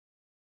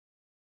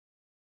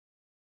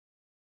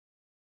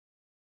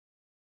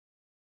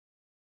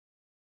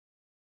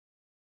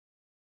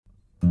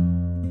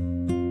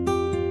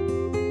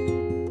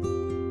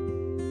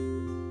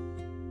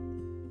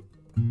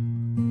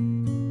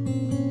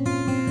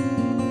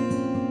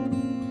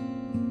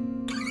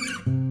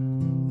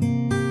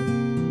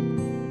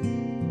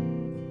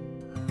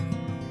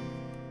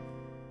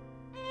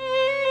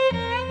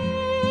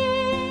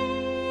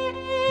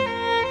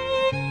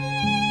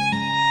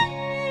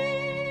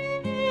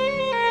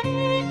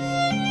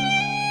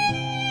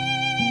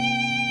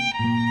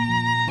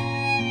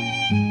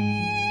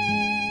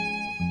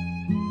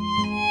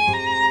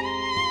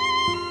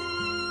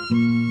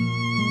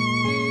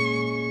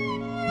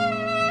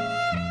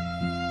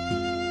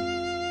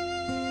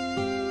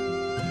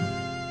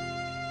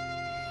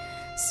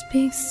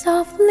Speak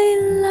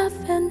softly, love,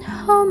 and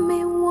hold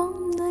me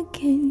warm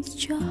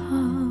against your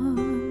heart.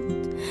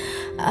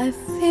 I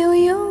feel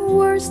your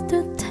words,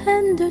 the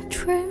tender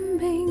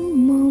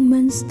trembling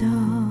moments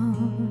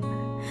start.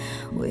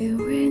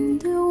 We're in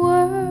the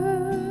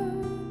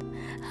world,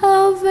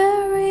 our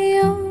very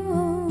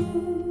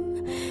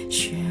own,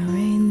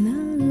 sharing the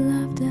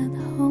love that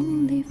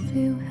only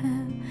few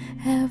have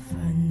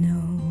ever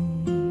known.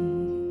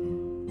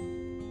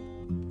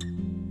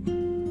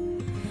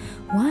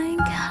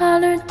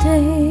 Wine-colored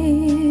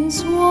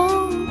days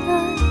warmed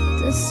by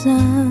the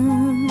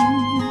sun,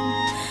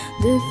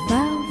 the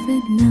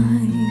velvet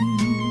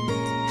night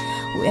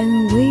when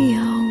we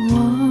are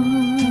one.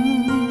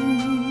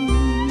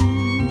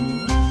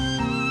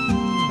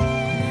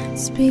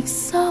 Speak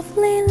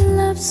softly,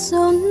 love,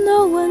 so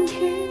no one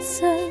hears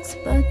us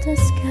but the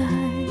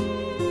sky.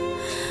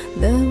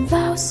 The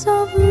vows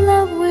of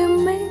love we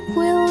make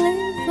will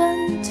live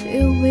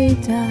until we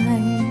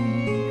die.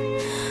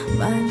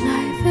 My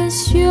life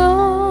is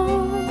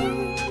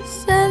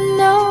yours,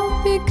 and all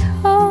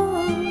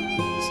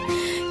because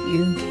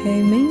you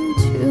came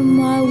into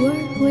my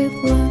world with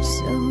love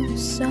so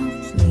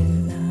softly,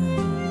 love.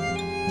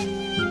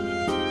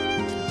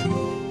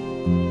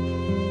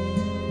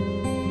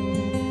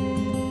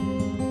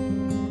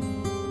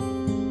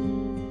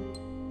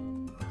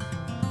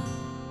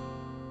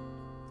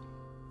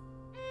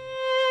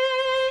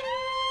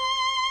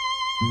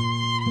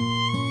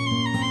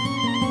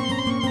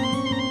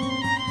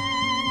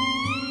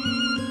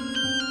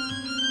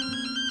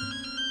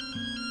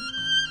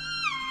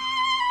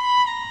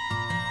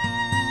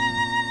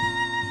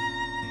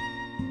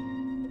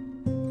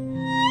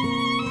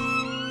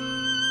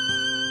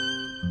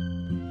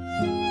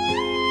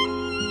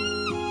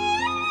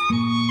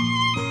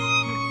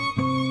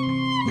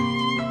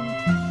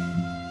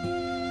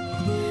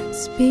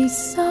 Speak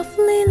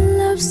softly,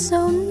 love,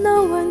 so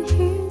no one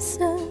hears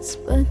us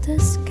but the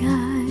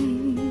sky.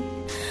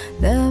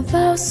 The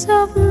vows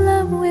of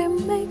love we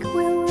make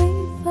will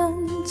live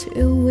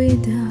until we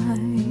die.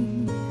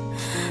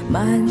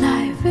 My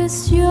life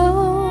is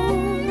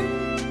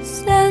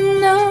yours,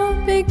 and all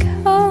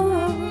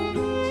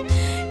because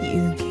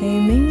you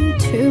came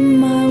into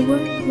my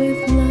world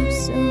with love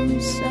so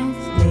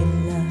softly,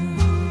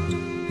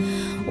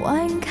 love.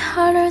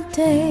 Wine-colored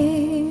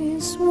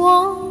days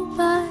warmed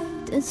by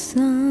the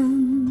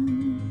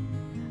sun,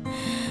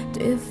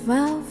 the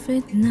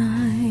velvet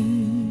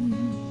night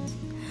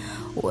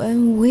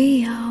when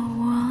we are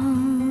one.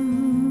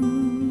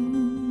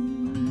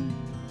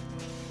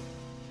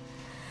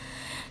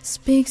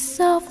 Speak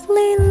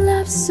softly,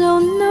 love, so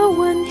no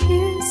one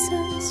hears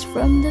us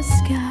from the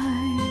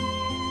sky.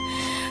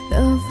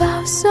 The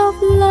vows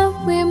of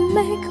love we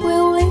make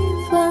will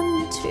live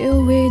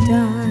until we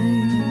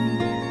die.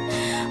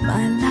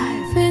 My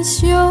life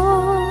is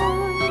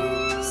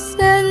yours,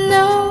 and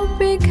all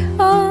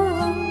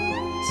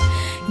because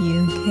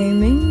you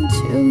came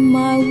into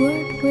my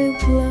world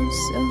with love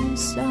so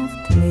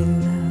softly,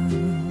 love.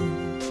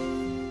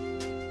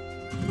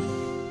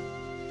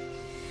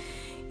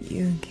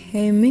 You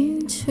came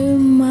into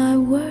my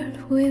world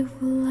with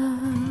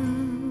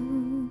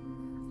love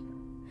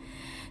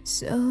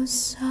so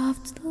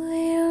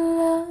softly,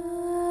 love.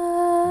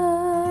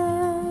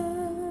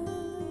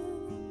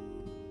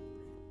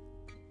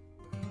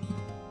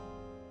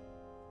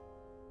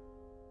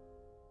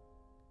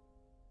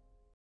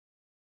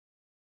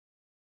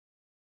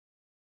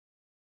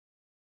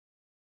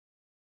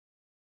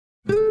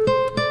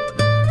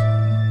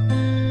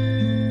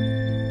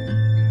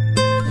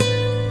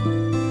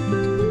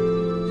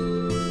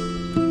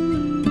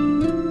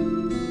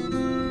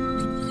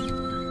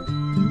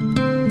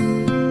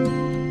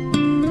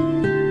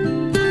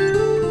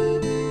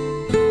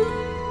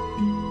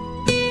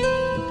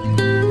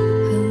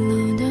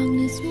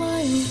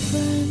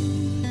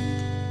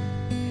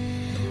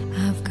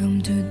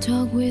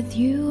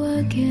 You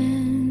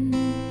again,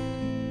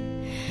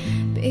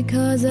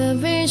 because a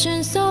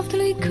vision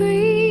softly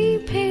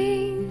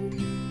creeping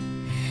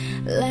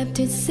left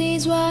its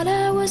seeds while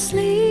I was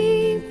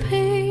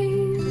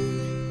sleeping,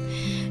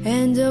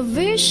 and a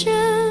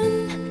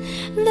vision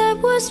that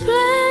was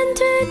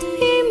planted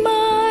in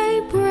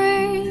my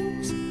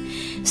brain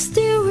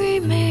still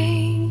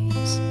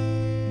remains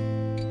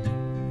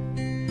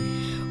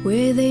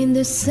within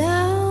the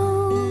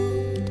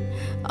sound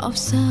of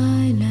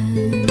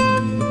silence.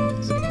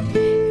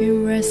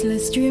 In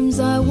restless dreams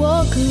I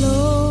walk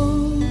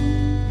alone,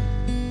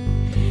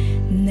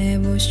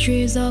 narrow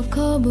streets of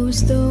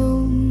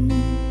cobblestone,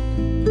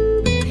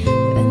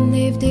 and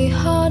leave the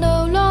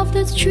hollow of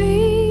the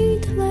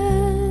street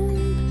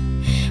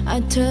lamp.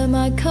 I turn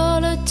my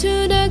collar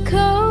to the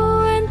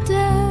cold and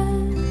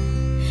damp,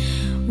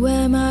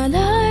 where my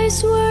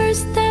eyes were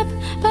stabbed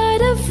by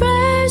the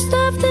flash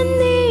of the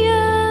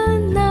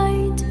neon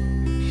night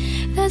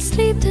that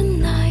sleep the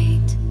night,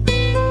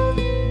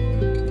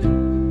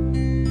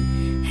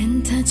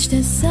 touch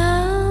the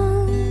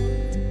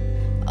sound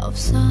of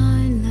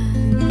silence.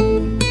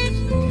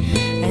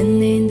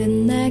 And in the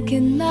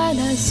naked night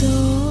I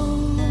saw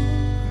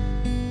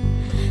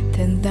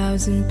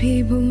 1,000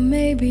 people,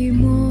 maybe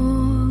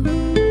more.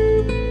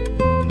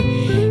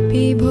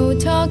 People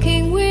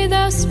talking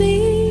without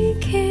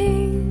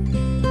speaking,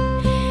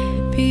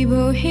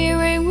 people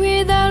hearing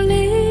without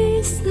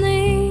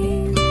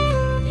listening,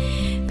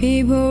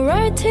 people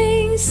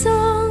writing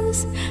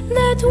songs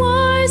that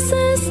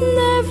voices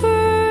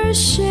never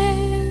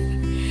share,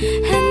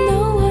 and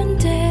no one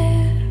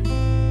dare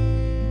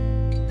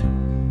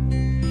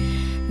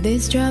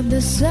disrupt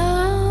the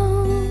sound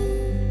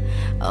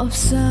of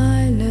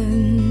silence.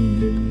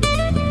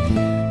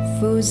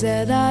 Fools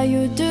that are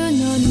you do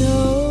not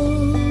know.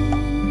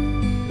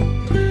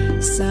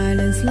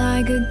 Silence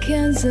like a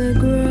cancer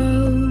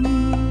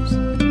grows.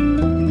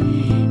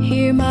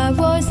 Hear my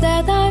voice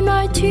that I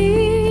might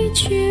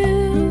teach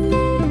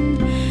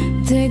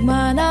you. Take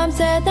my arms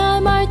that I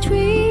might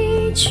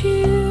reach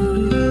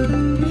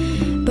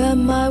you. But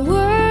my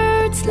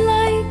words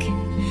like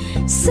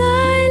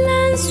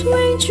silence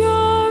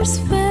raindrops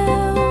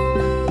fell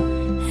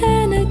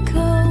and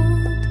echoed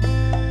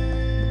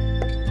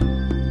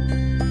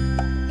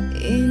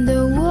in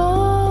the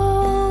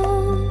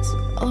walls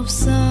of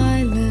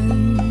silence.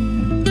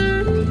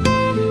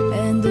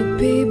 And the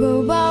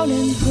people bowed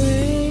and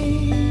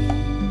prayed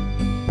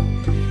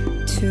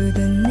to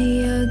the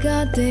near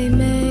God they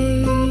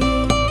made.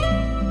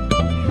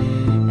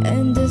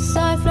 And the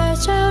sign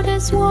flashed out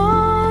as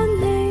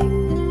warning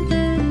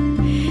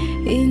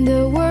in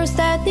the words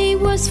that it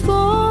was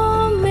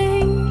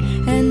forming.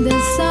 And the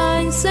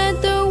sign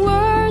said the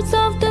words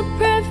of the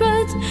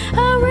prophets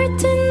are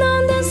written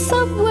on the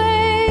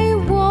subway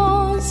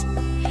walls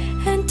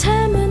and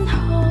tenement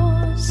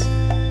halls,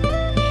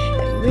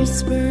 and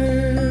whisper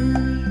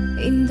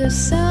in the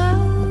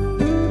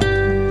sound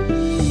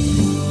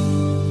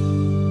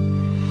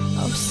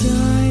of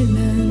silence.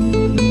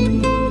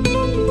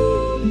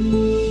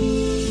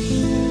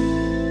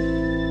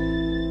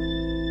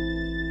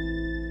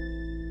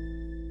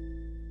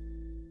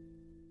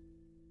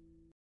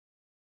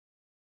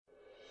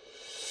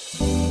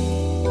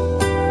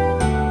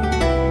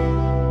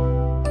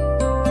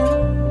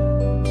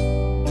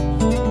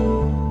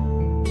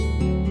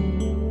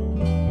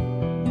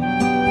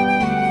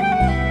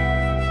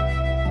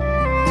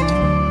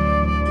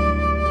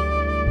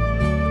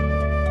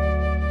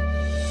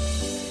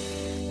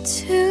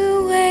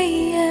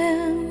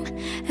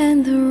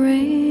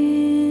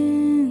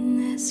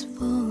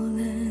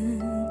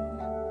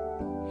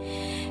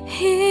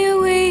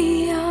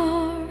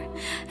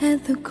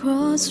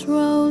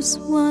 Crossroads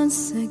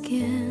once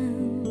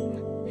again.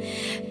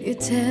 You're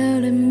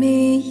telling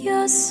me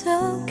you're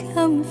so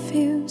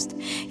confused,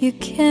 you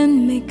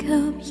can't make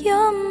up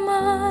your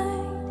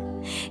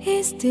mind.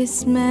 Is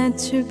this meant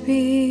to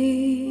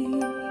be?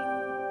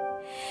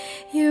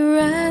 You're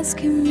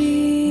asking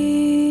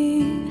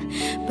me,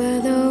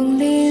 but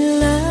only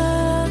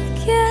love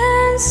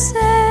can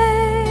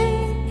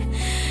say.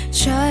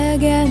 Try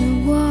again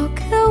and walk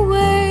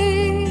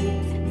away.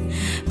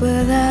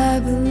 But I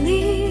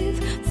believe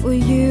for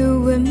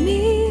you and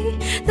me,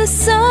 the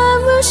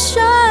sun will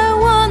shine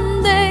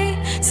one day.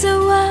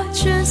 So I'll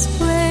just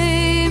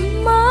play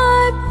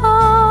my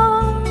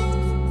part.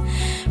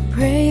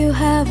 Pray you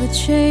have a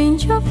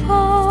change of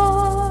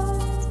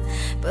heart.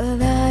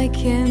 But I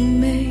can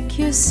make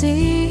you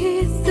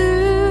see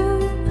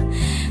through.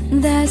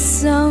 That's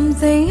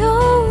something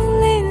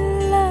only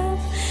love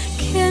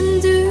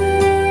can do.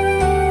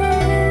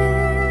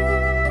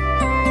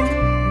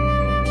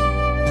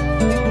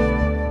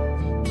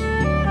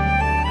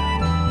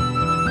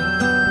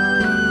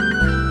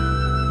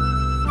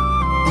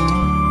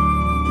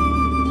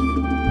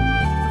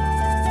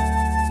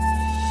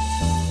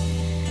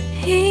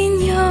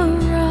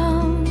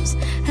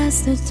 As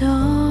the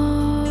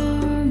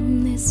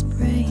dawn is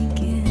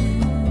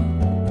breaking,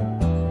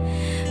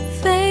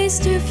 face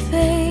to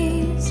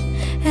face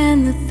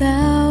and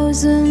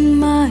 1,000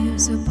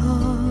 miles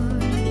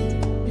apart,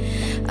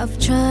 I've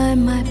tried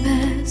my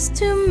best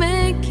to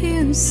make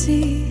you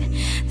see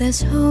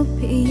there's hope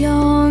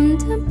beyond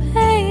the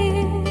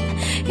pain.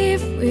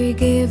 If we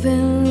give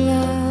in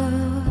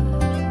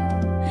love,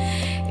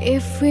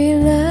 if we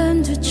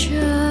learn to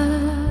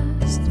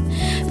trust,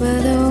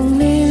 but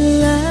only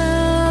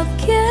love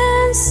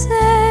can say.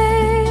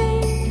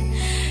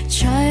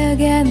 Try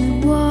again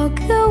and walk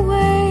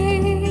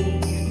away.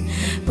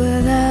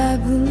 But I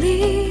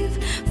believe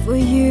for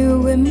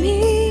you and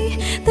me,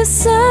 the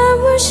sun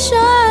will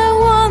shine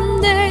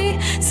one day.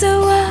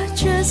 So I'll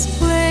just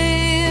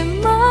play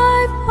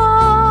my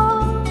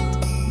part.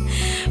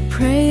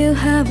 Pray you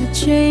have a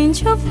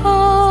change of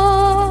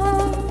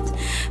heart.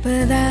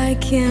 But I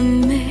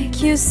can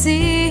make you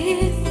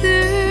see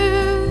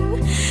through.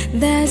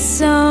 That's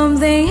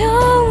something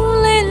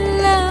only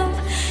love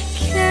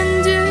can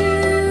do.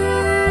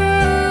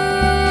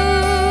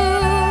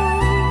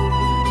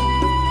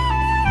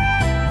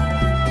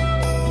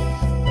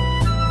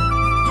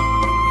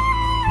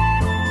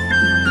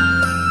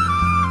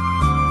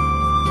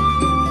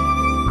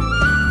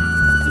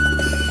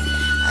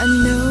 I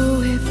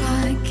know if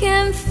I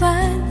can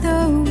find the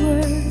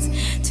words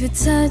to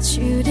touch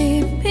you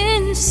deep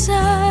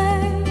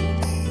inside.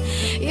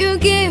 You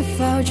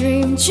give our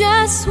dream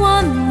just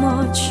one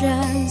more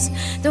chance.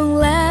 Don't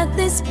let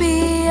this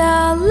be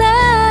our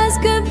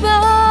last goodbye.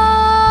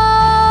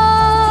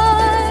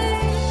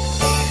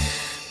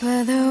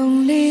 But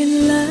only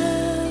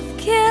love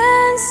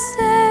can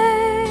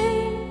say,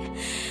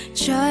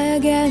 try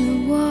again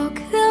and walk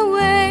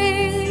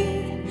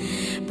away.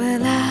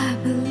 But I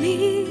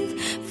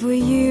believe for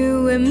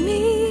you and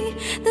me,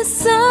 the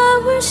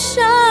sun will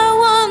shine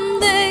one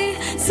day.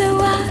 So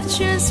I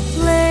just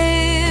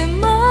play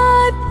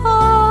my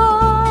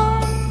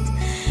part,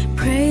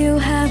 pray you'll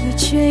have a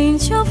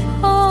change of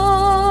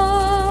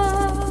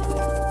heart.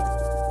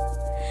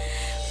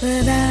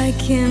 But I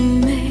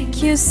can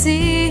make you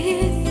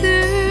see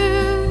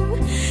through.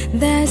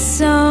 There's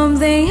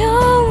something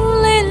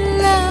only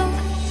love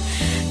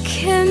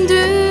can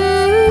do.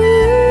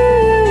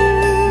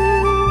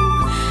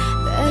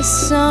 There's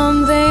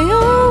something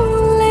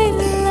only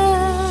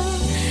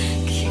love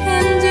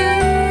can do.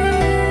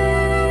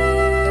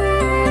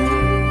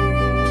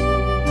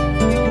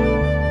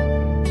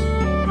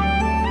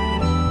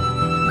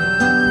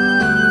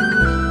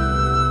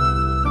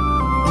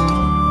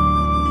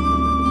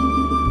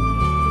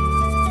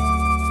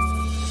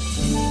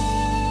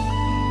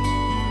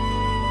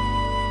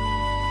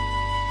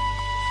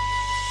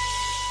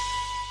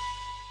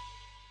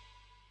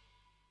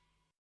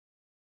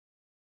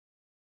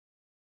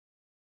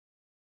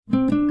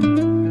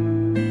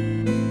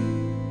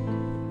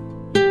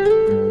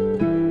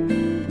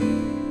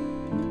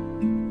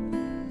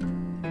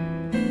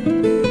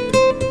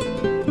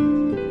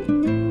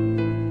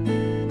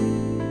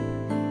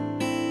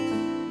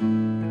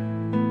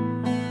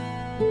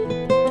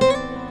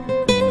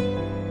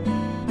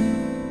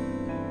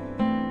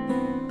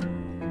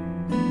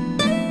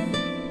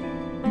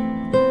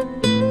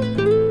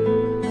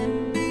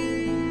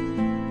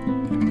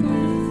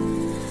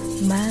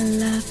 My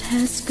love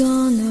has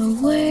gone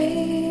away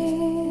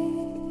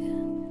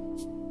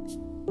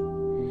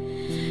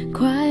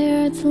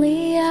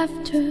quietly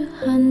after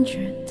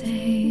 100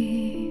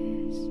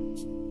 days.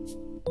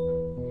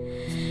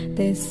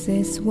 This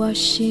is what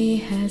she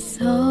has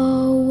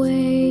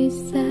always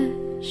said.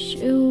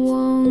 She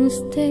won't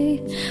stay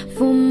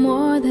for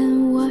more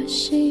than what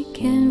she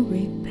can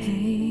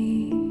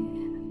repay.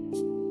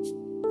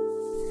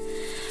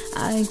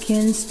 I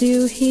can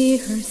still hear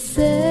her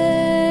say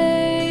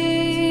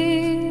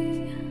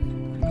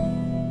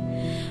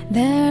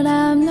that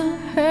I'm not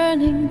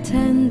hurting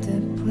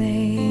tender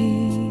play.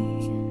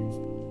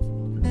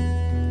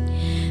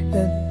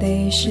 The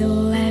day she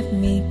let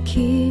me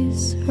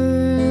kiss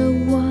her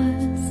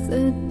was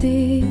a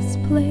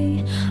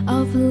display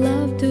of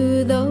love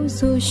to those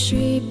who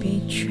she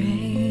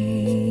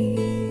betrayed.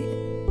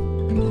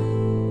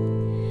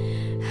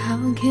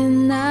 How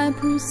can I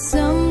put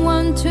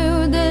someone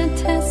to the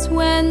test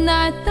when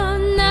I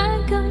thought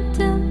I got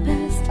the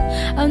best?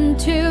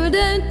 Until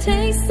the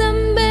taste of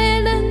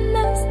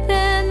bitterness,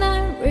 then I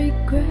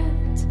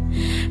regret.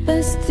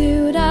 But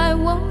still I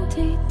won't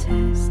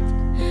detest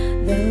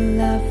the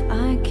love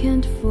I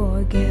can't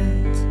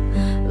forget,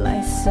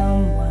 like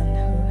someone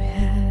who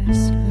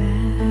has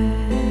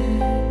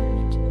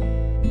left.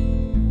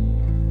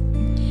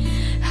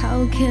 How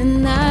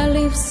can I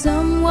leave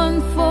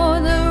someone for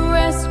the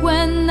rest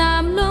when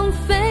I'm not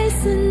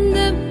facing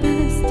the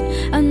best?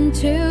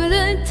 Until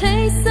the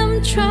taste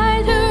I'm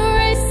trying to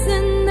erase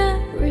and I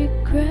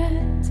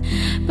regret.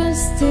 But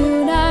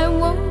still I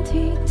won't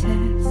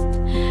detest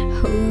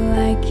who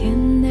I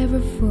can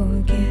never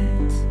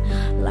forget,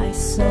 like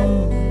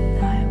someone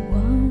I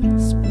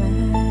once met.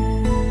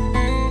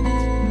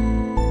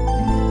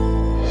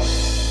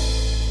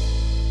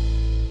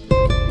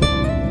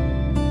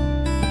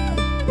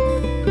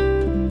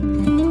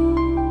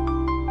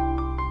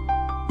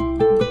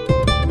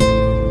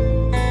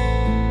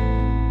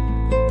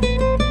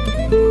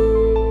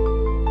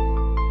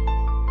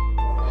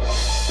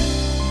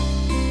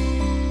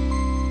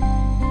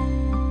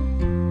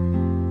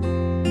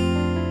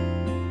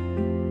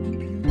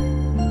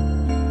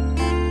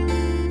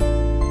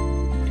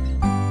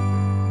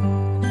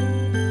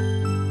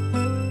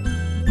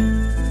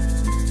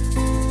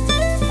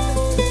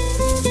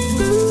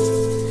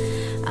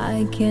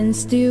 I can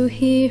still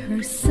hear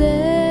her say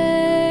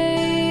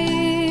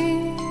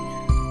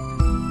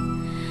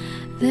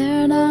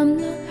that I'm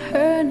not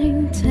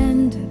hurting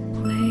tender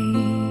play.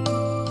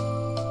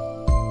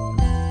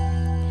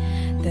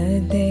 The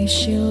day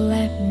she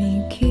let me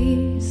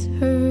kiss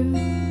her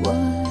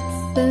was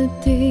the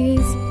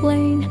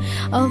display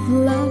of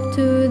love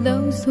to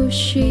those who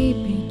she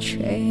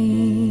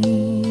betrayed.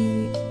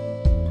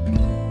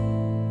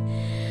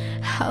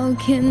 How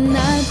can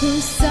I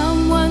put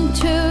someone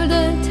to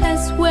the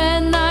test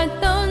when I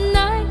thought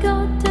I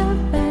got the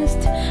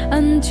best?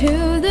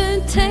 Until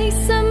the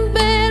taste of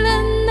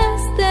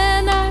bitterness,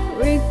 then I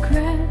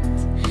regret.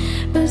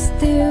 But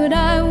still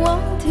I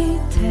won't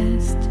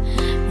detest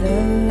the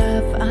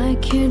love I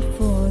can't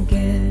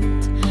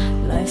forget,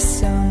 like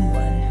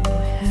someone who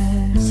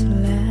has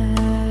left.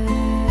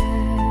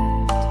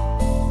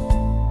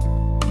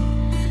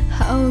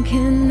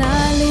 can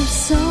I leave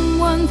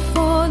someone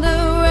for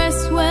the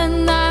rest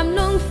when I'm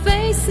not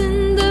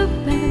facing the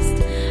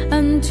best?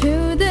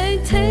 Until they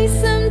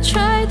taste and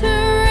try to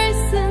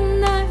erase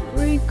and I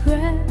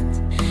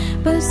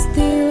regret, but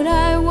still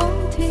I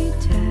won't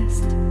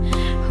detest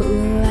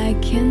who I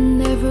can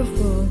never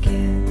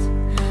forget,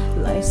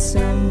 like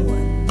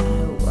someone I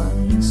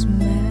once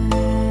met.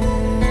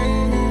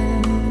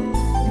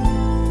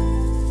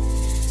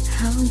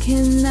 How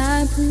can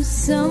I put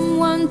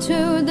someone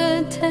to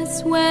the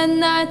test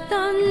when I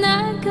thought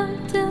I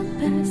got the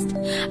best?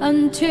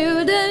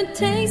 Until the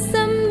taste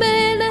and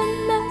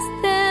bitterness,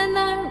 then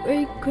I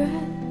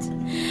regret,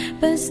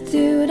 but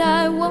still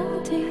I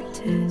won't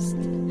detest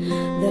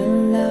the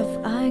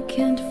love I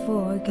can't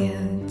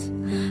forget,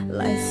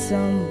 like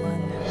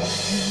someone I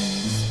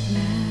once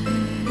met.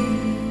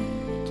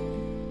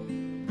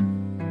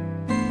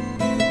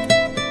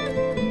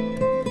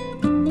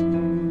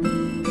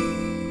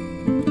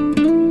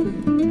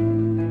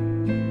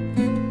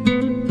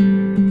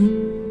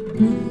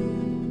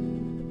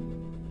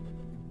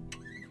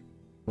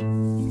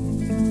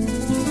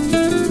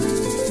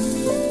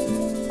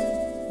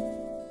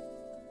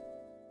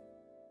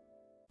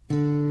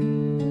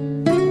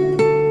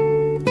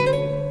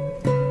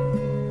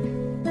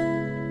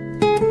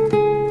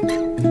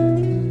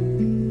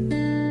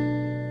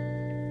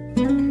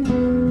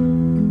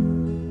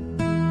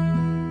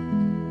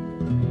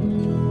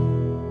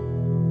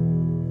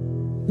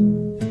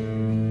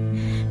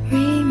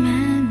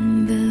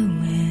 Remember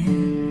when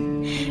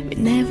we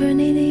never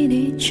needed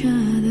each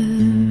other,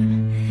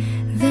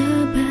 the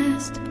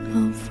best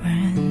of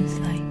friends,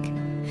 like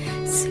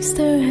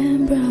sister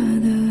and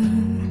brother.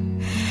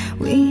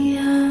 We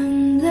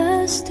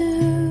understood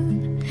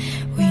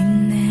we'd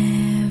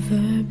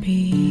never be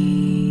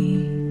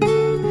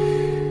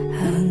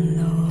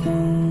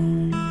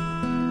alone.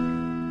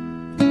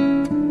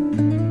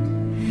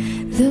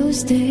 Those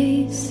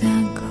days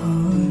are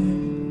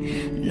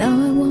gone, now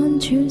I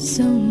want you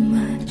so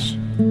much.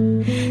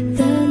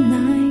 The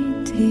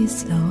night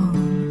is long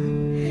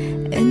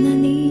and I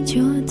need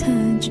your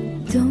touch.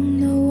 Don't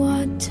know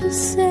what to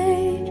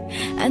say,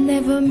 I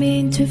never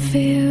mean to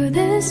feel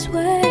this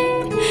way.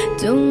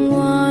 Don't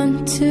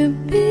want to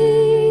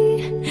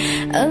be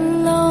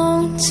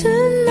alone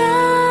tonight.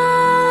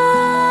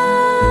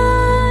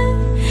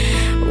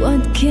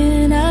 What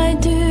can I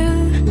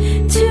do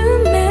to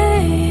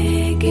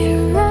make it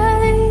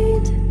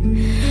right?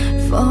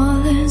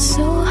 Falling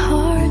so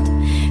hard,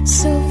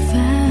 so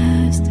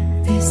fast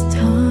this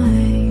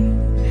time.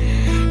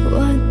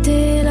 What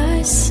did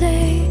I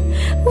say?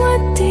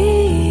 What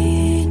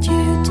did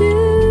you do?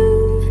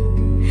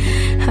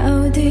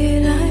 How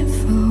did I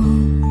fall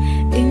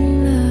in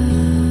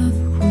love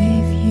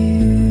with you?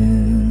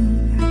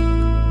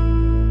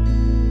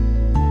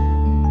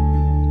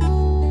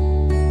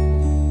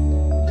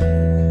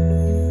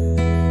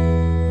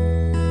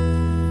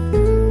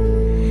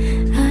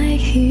 I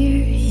hear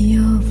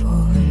your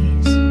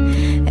voice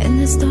and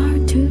I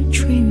start to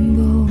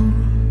tremble.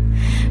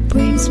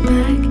 Brings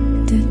back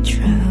the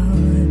trial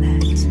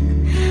that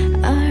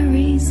I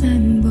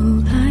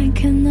resemble. I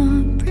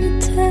cannot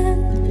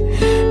pretend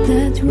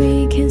that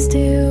we can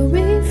still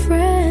be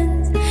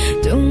friends.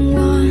 Don't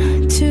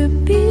want to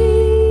be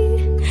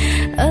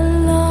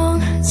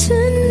alone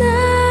tonight.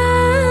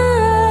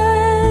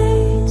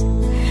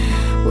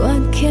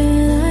 What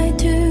can I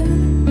do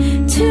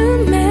to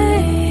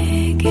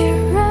make it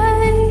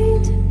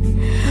right?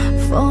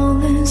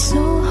 Falling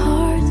so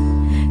hard,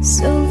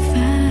 so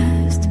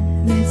fast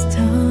this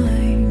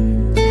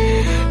time.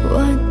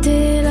 What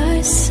did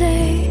I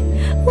say?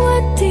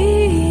 What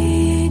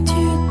did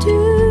you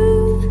do?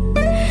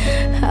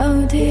 How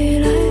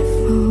did I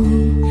fall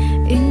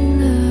in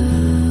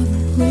love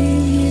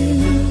with you?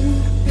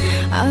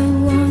 I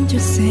want to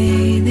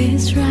say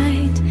this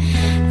right,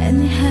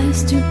 and it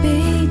has to be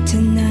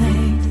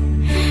tonight.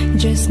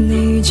 Just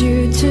need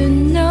you to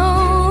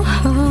know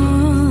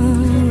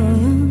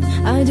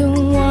I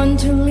don't want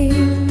to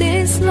live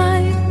this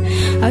life.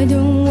 I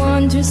don't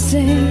want to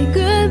say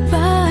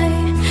goodbye.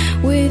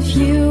 With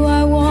you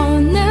I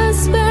wanna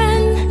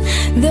spend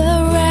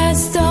the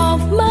rest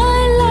of my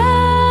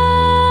life.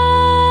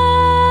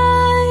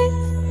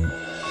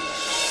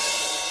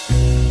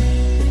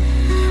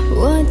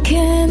 What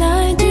can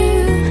I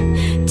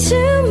do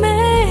to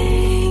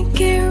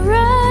make it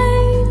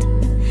right?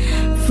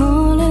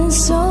 Falling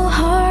so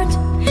hard,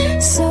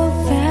 so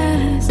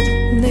fast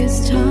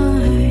this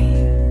time.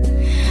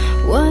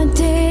 What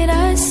did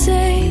I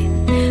say?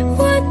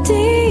 What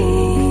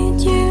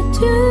did you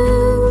do?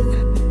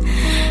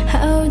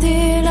 How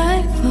did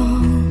I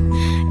fall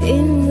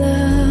in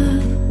love?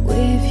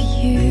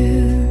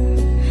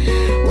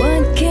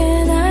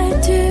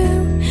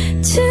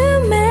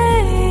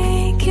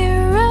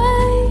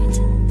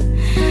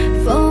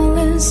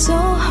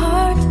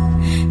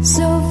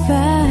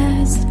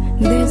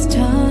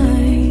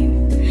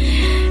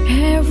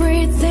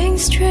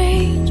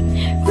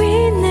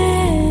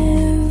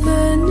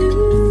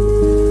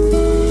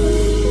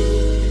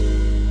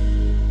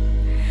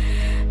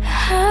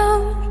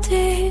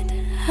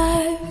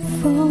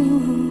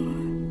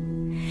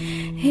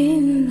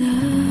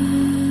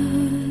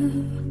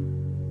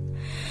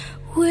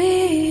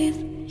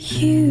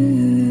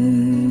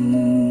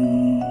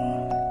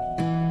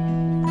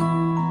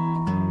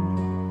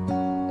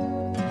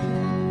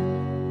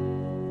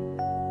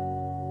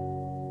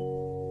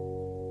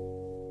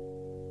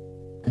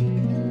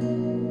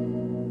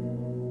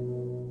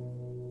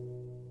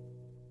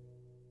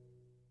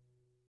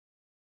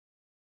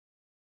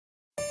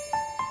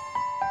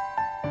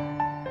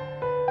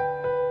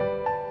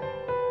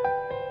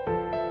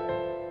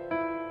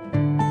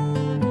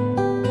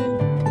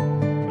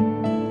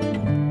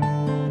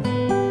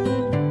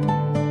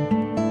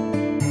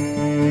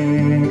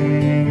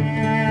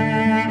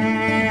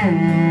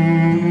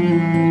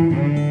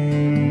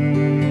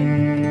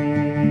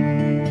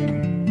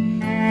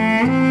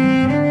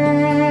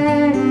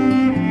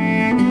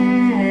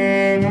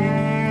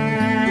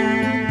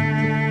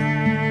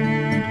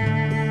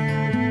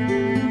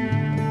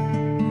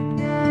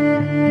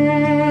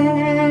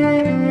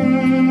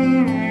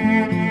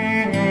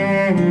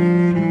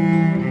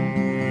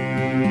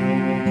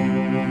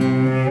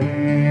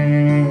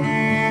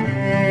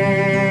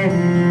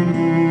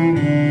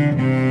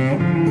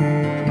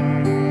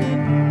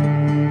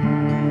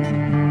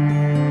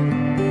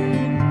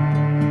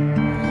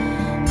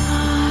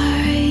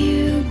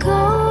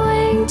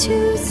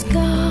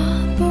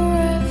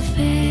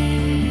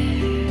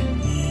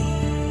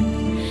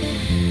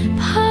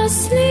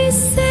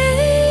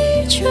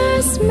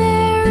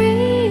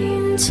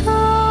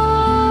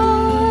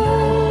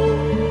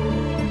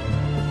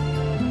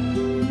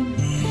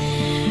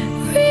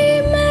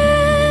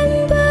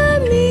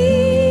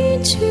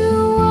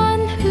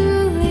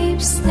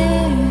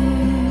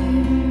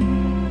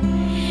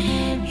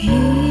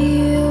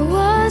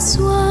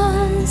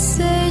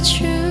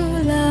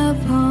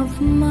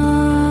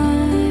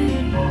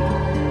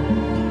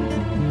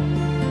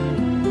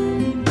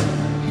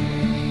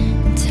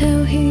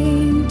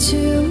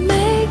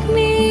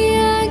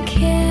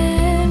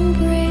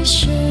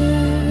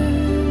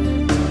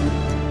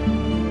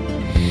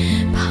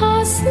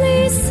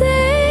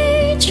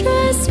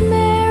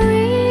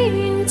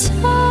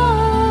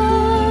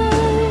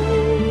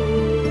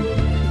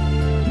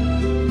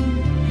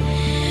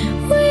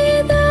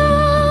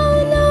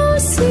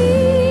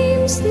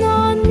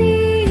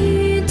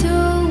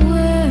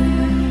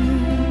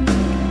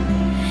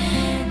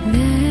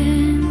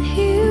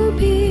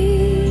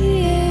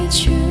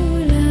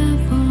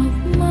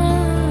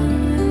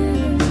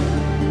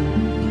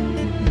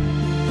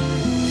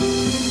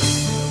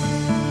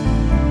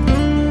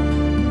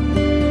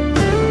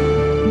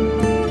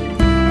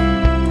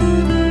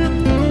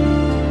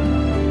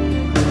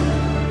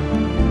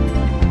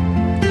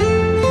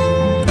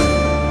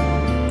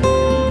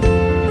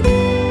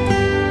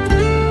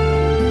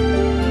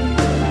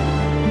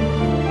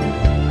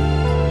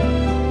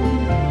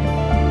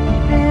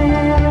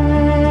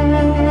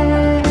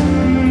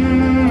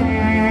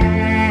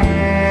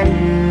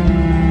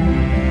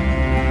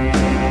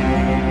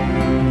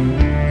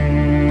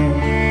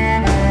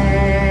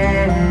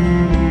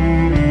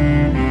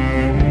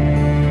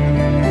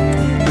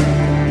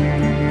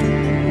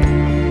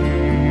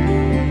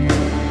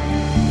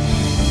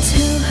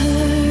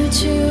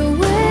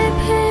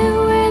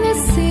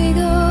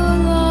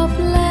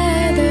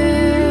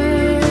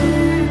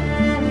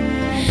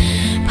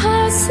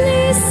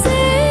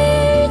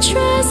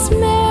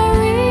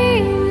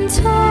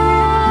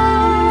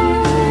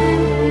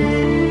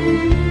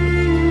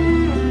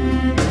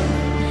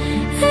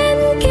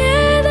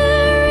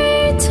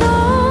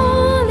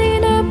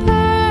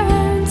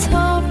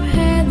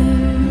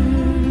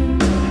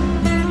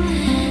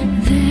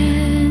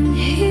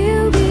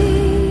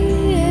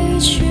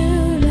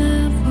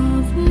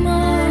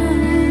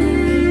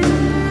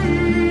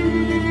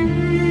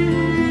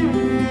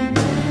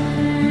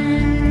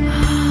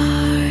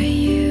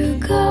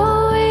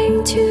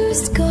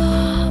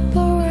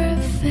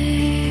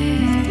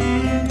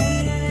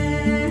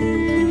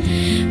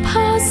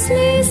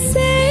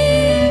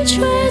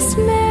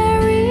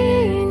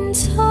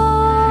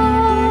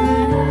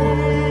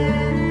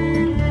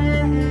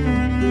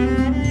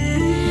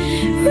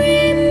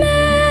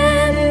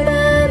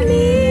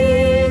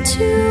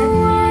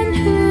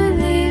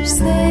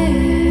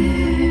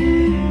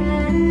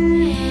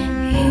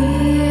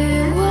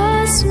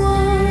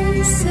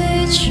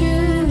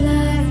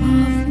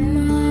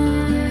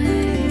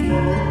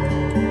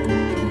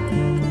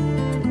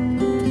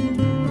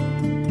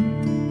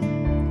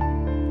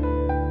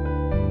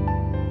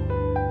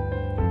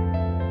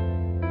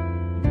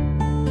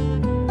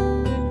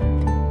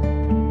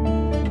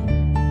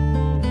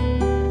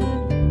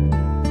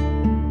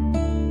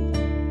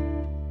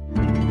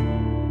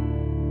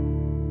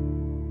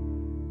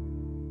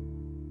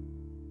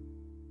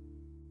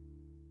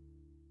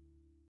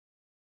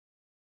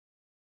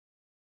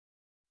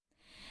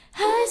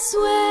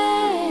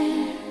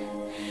 swear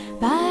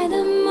by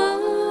the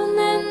moon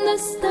and the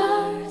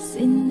stars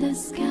in the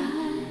sky,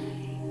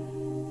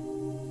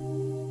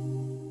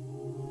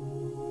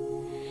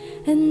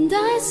 and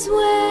I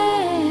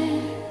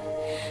swear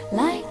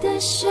like the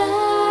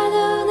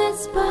shadow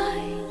that's by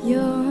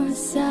your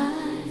side.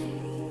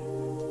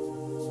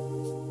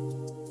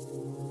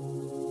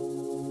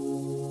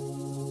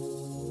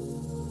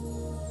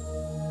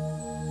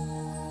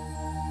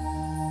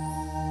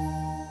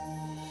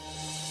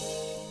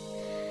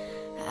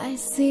 I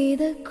see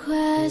the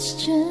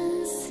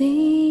questions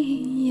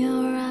in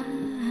your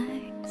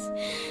eyes.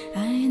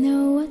 I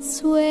know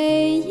what's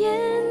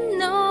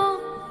weighing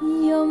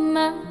on your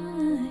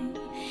mind.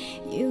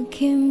 You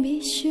can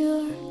be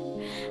sure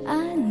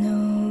I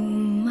know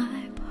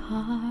my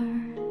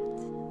part,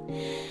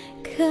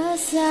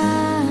 'cause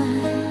I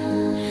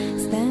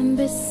stand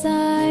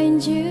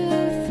beside you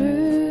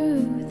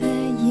through the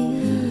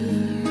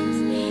years.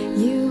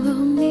 You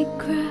only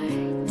cry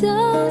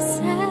those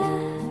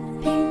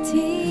happy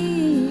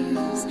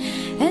tears,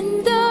 and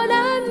don't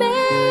I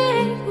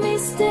make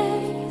mistakes,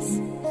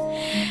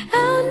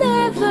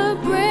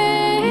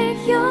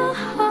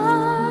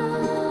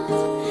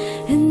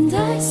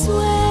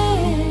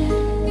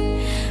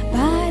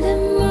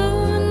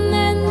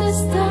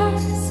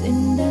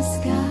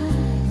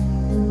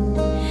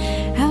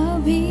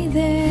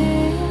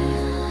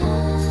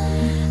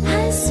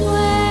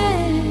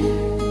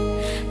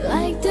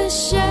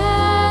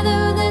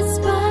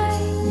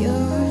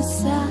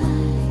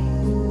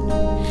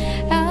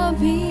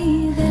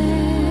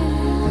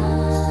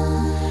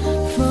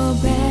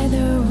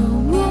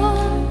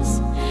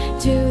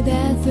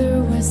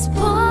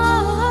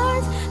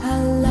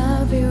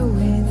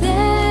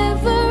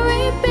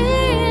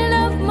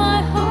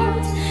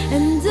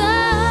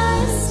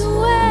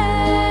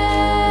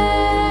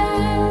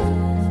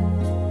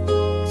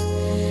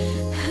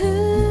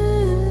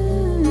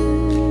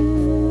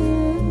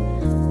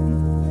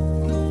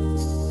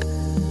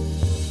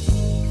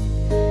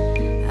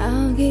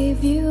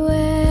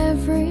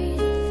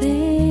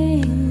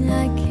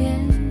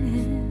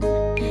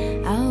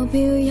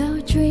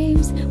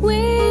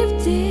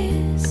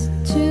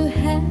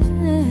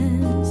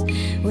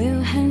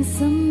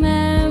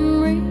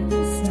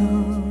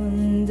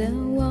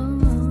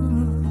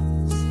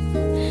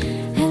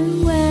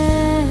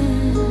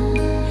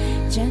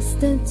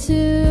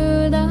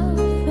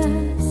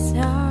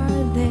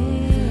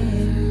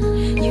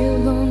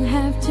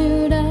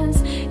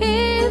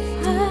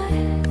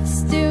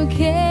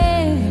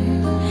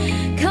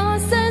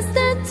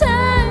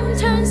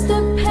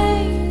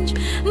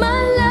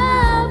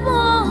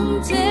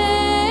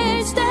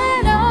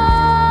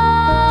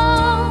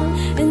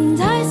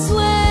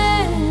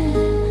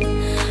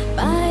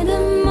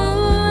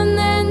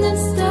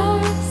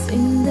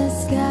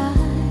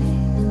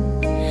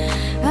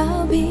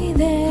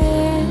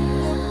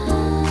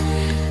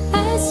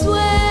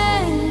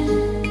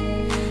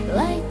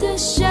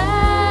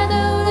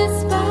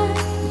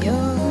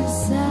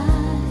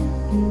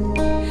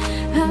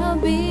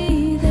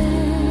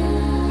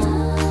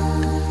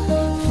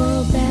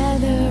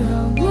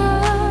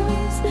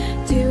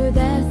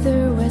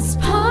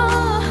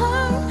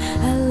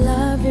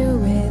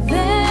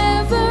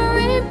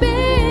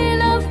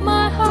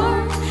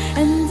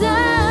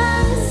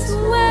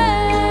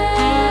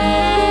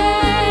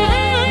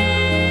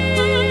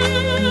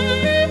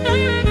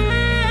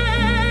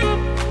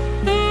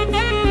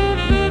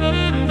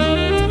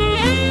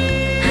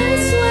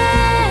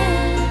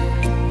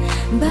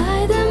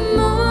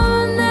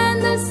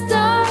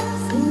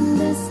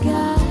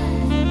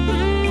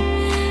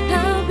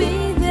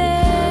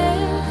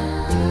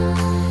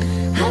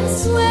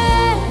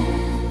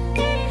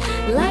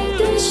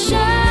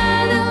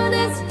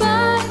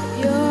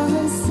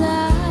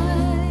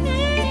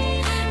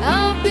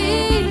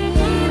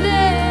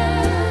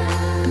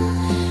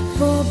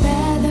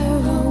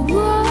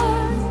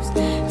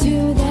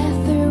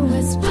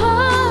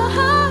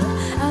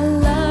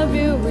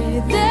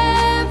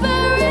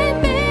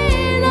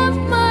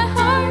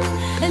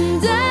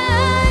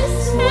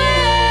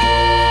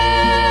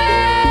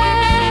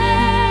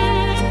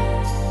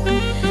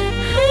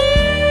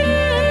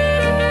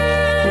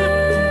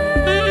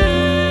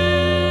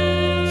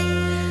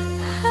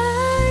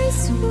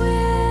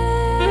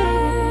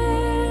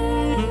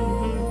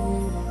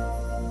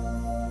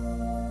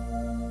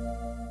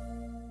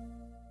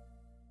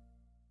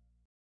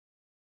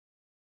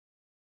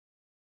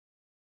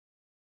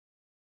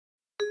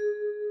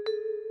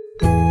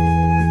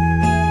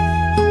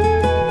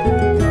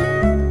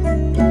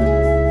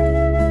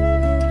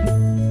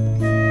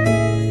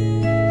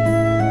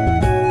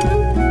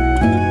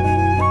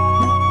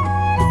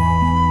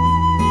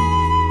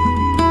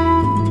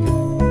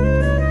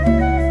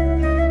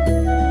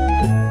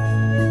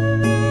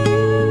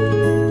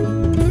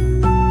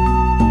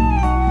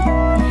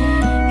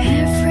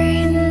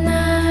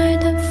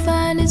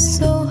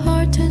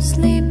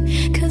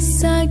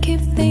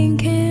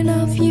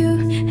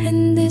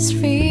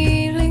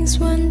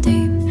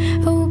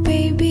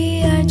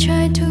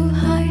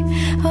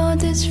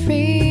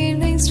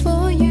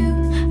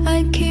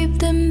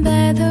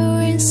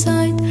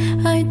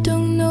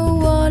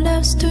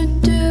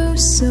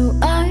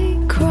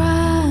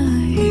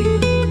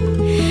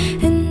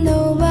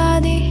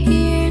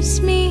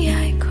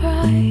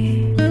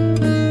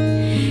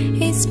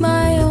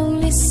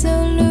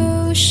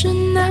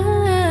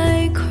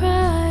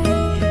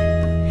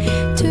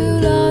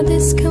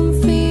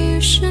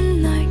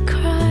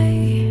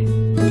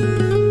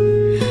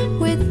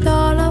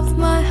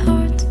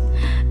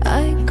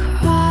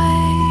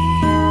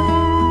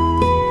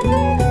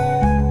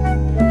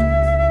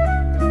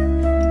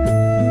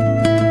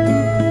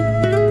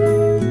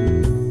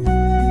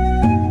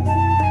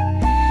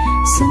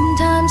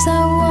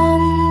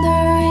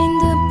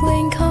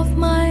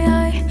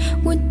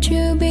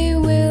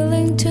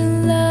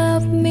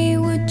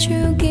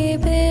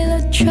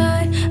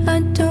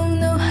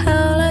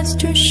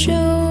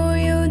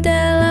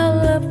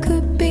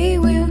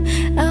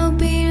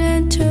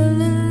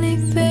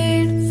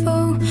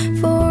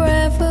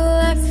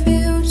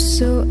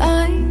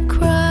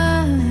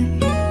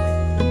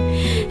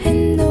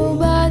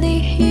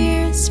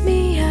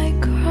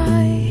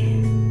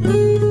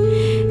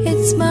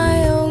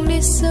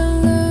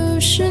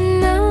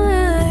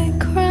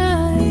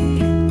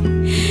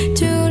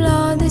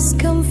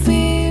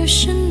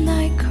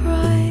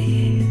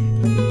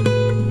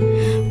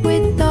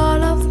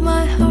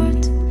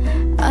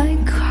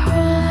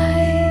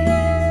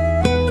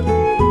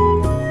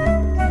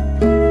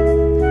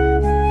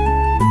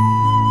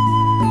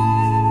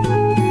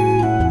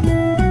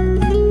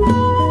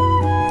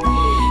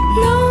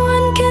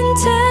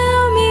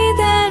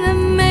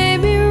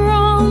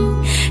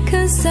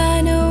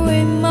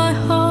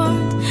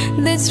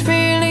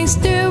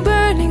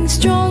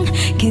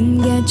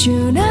 get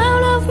you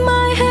out of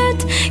my head,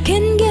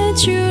 can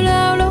get you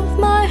out of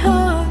my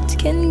heart,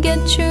 can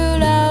get you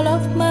out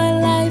of my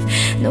life,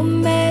 no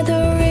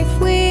matter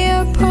if we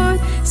are apart.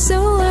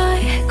 So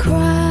I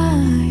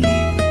cry,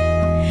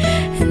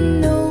 and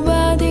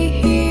nobody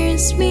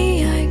hears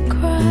me. I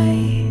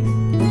cry,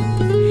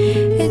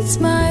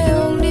 it's my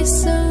only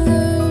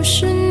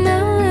solution.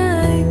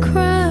 I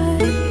cry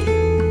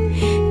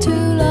to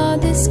all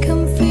this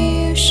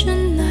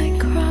confusion. I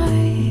cry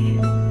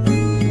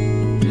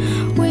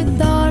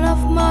with all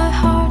of my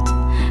heart.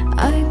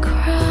 I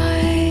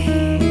cry,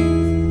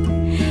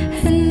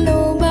 and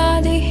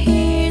nobody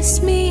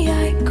hears me.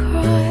 I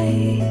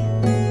cry,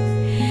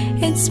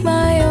 it's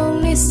my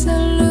only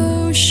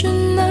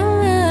solution.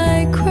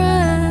 I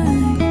cry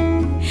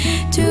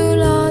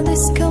to all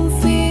this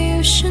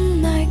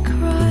confusion. I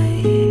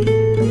cry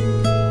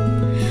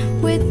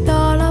with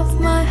all of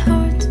my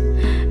heart.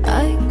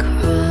 I cry.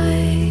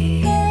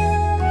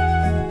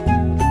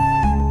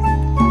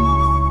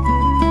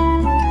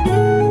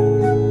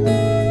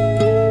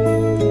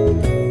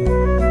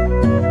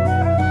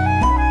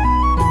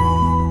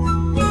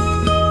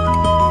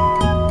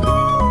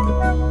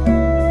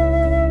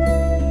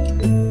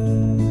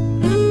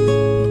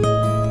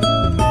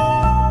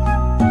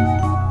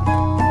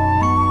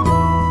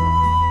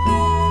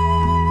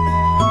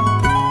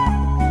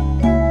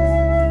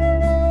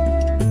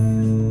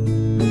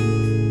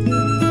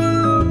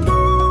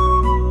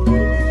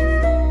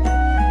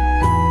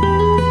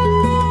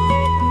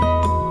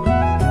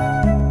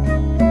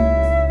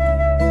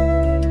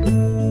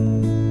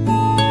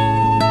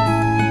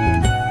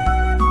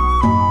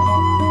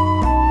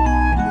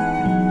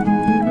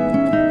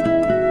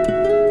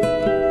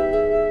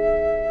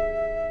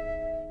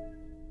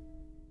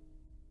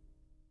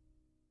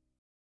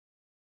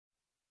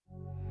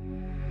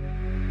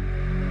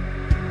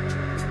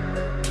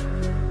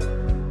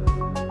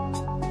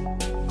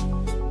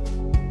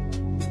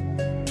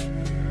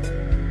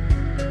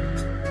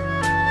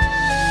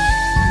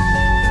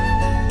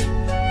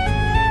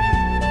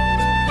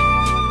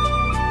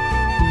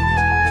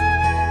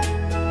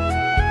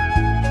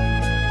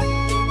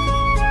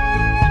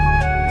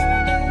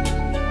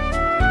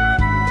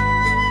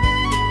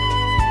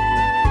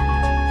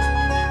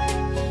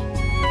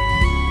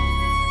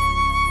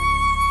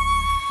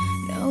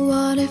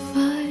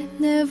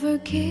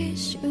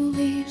 Kiss your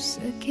lips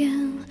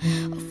again,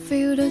 or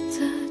feel the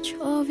touch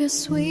of your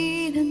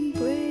sweet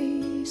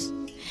embrace.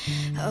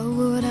 How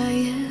would I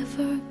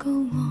ever go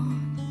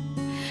on?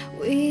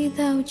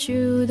 Without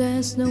you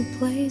there's no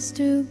place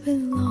to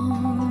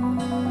belong.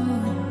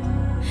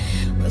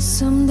 Well,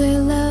 someday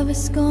love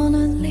is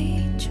gonna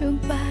lead you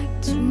back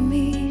to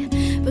me,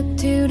 but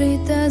till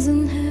it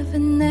doesn't have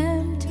an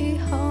empty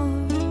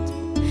heart.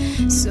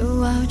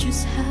 So I'll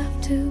just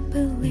have to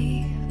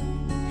believe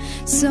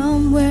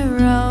somewhere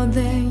out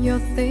there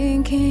you're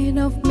thinking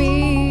of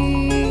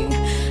me.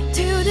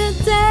 Till the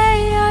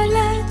day I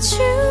let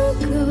you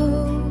go,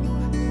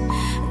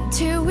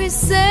 until we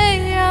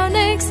say our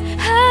next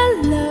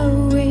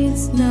hello,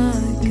 it's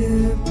not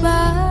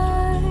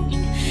goodbye.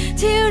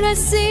 Till I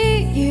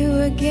see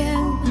you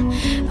again,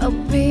 I'll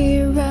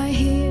be right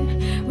here,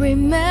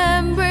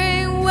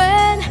 remembering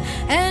when.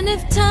 And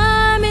if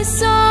time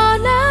is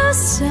on our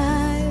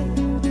side,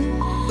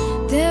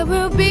 there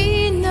will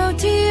be no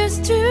tears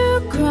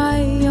to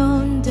cry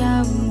on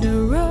down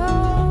the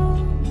road.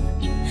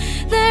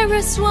 There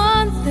is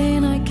one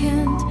thing I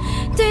can't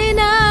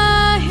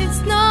deny,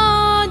 it's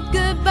not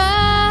goodbye.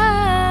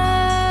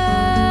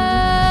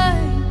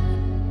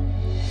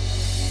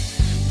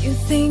 You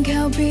think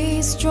I'll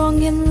be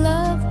strong in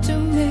love to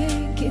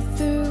make it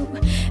through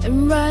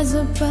and rise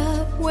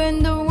above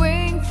when the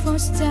rain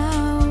falls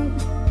down.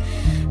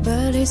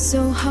 But it's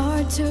so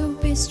hard to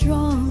be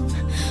strong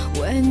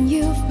when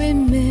you've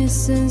been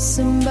missing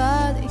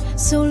somebody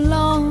so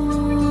long.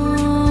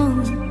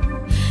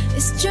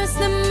 It's just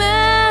a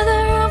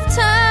matter of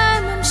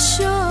time, I'm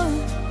sure.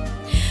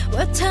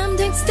 But time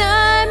takes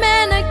time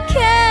and I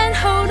can't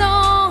hold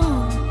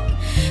on.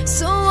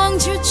 So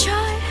won't you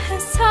try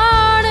as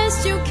hard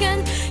as you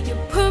can? You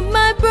put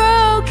my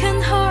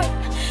broken heart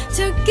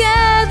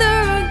together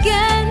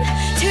again.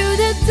 Till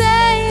the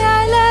day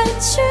I let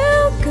you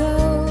go,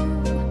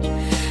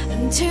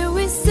 until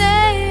we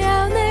say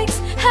our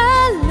next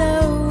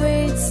hello,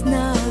 it's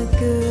not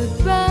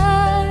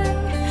goodbye.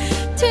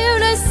 Till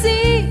I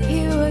see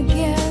you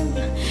again,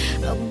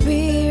 I'll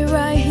be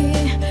right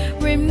here,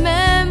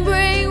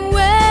 remembering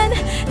when.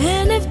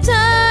 And if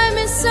time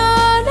is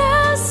on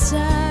our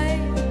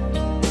side,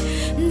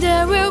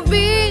 there will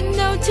be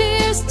no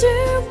tears to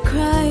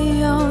cry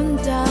on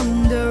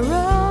down the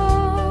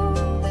road.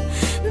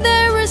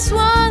 There is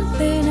one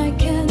thing I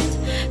can't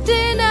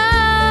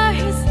deny,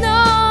 it's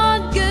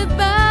not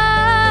goodbye.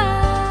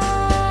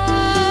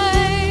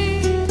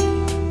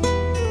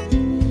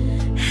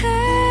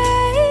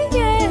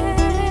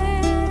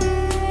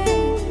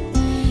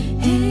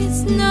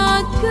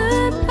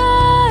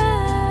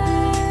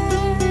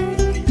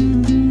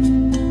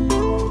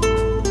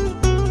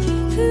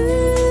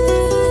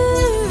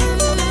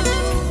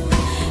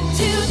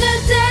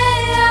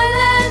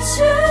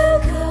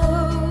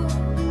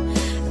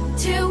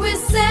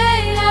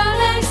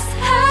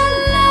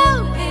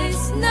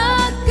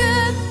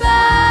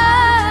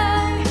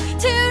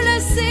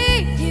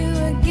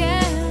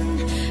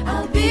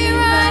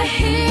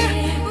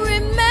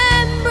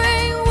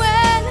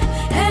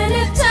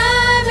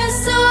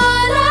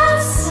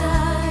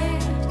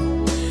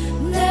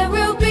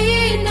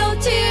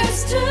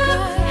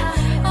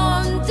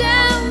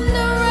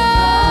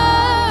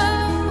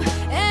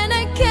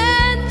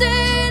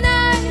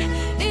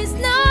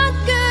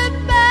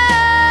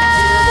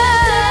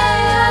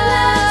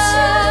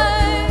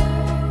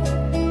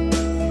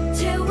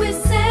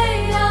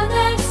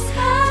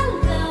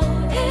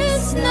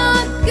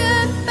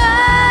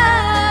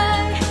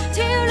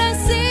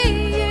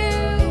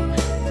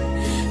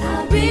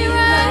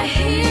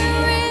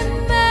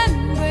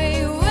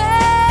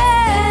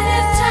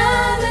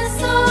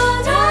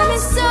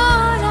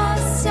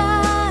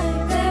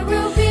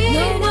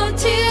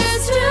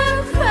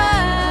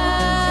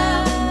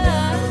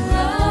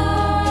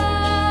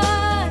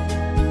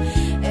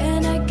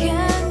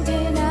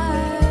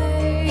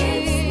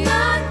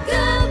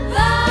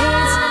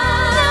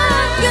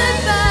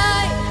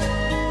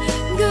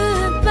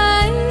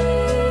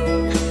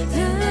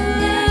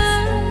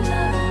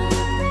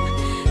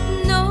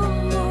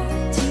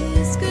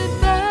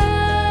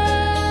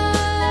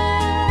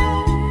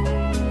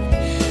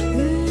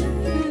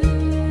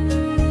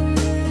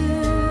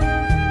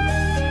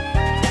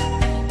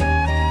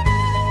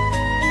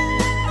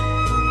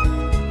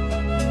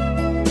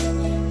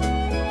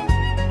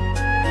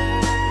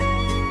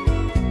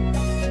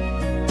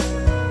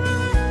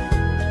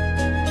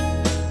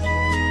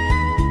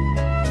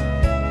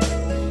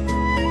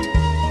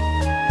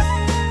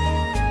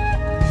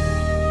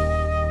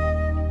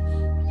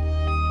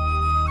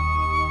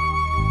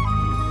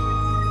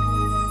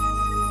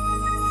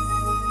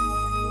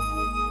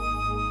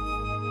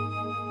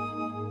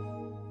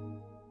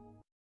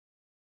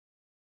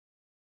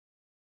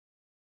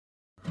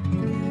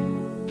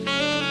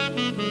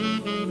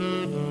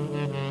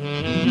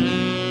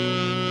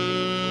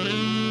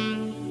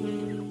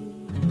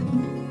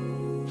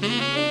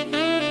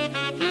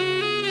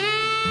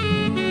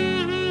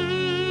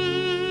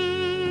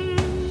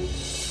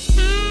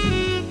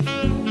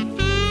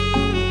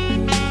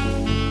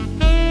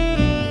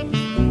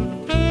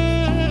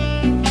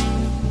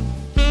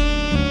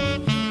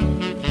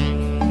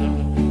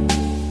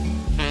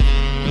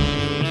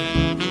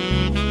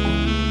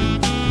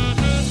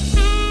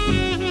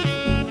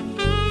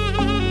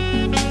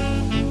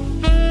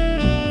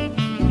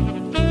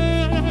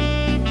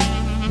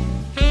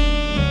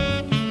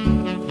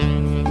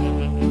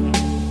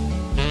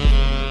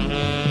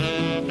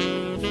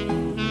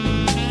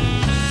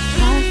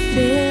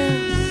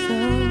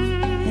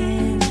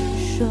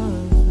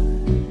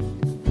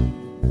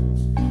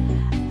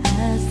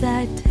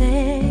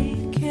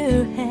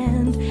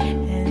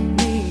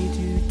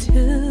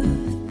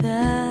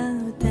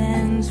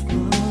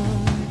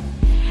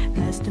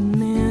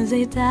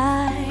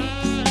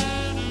 paradise.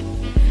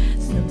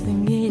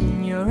 Something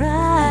in your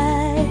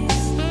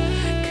eyes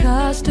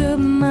caused the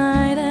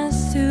mind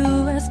as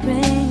to a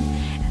spring,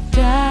 a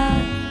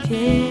dark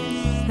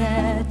kiss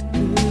that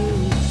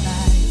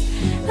goodbye.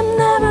 I'm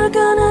never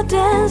gonna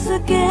dance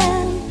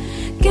again.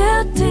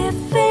 Guilty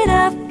feet,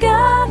 I've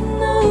got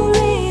no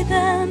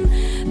rhythm.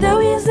 Though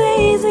it's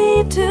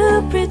easy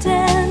to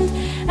pretend,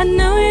 I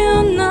know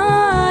you're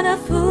not a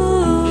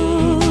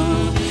fool.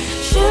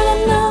 Should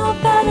I know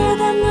better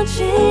than to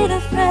cheat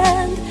a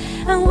friend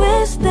and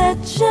waste that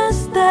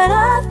chance that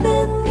I've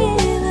been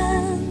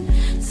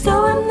given? So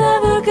I'm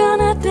never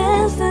gonna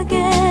dance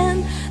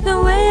again the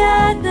way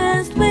I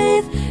danced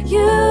with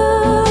you.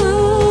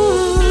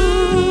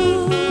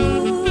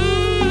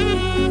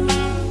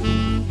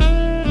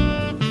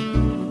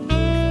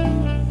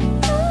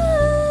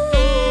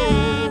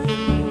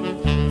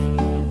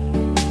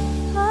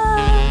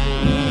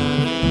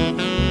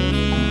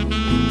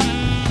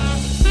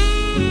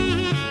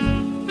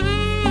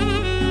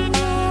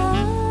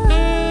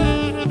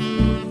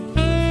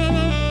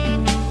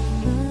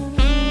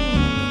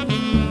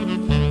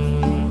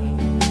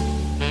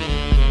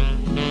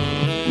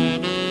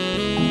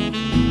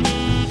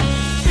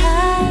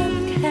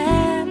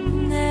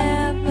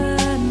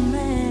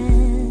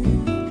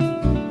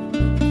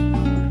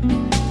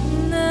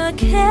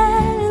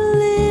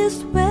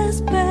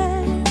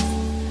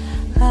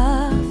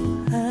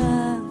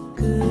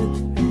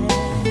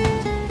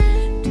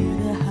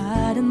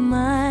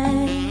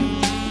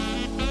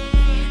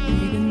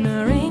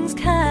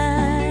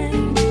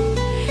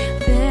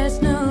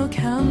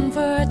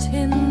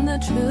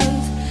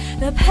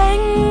 The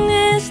pain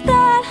is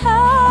that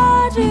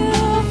hard to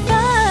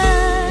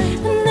find.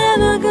 I'm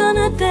never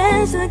gonna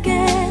dance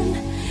again.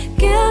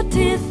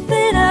 Guilty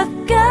feet,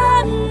 I've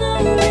got no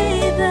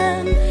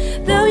rhythm.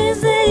 Though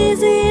it's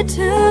easy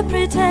to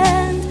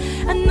pretend,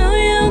 I know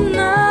you're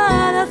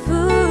not a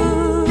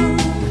fool.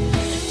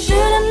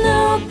 Should I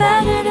know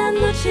better than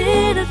to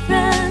cheat a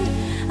friend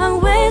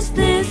and waste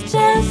this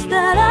chance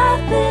that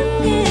I've been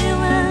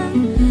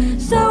given?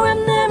 So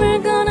I'm never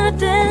gonna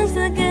dance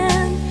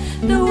again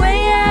the way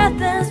I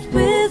danced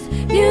with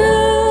you.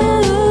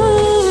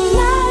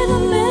 Tonight the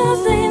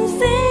music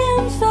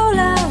seems so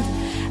loud.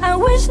 I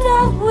wish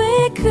that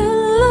we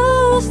could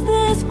lose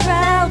this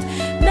crowd.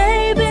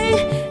 Maybe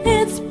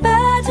it's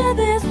better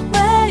this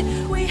way.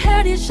 We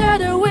hurt each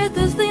other with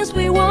the things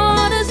we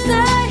want to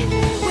say.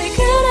 We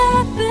could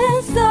have been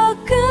so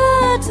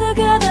good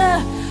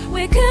together.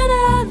 We could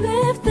have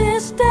lived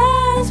this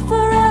dance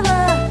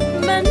forever.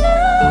 But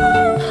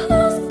now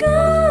who's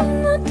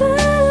gonna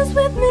dance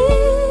with me?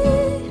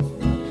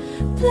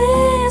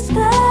 Please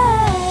stay.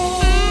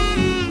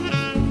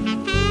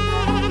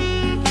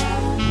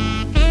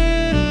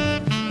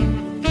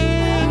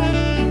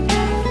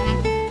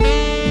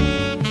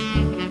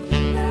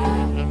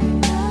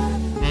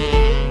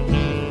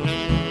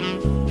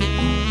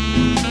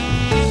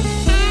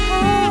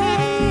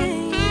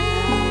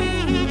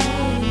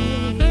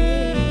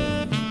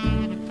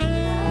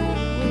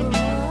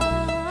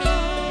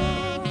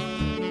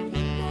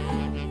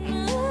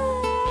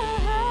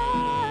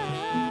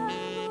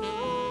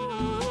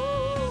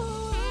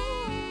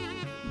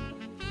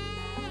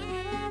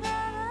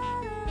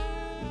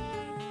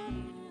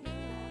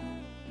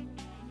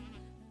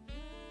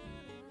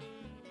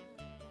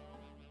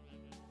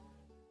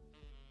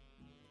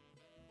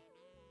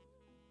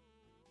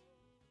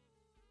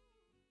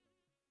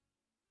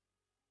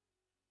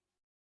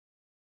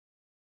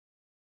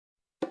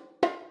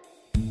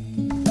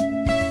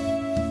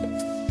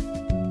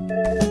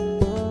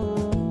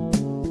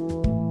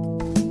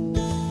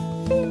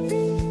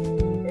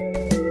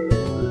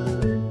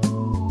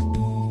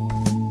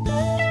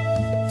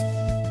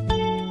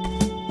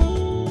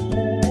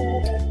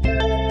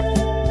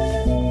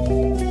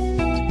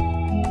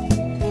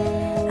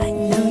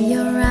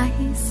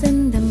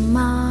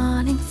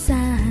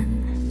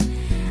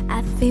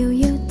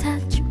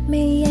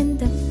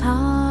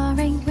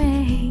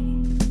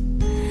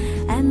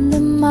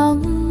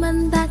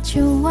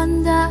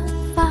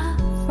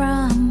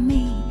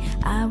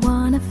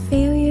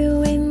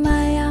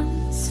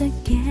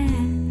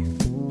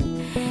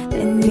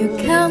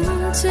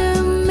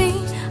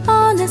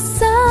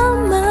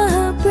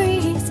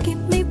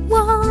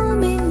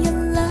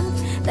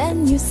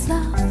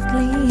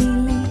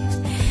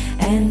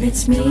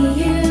 It's me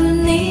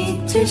you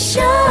need to show.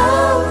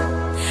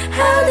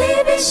 How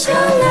deep is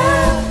your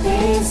love?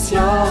 Is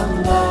your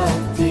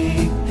love,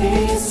 deep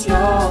is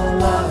your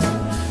love?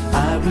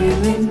 I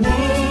really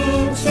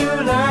need to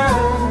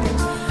learn.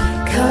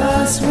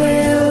 'Cause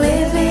we're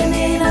living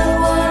in a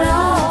world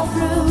of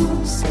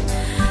rules,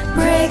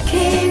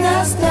 breaking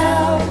us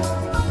down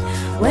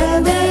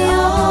when they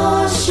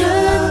all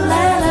should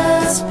let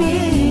us be.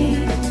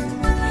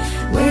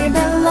 We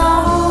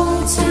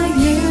belong to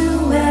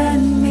you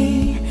and me.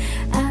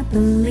 I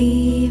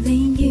believe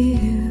in you.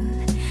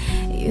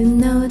 You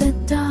know the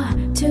door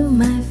to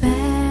my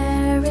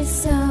very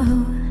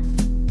soul.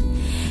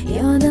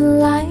 You're the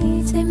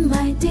light in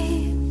my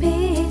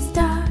deepest,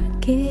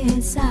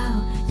 darkest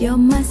hour. You're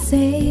my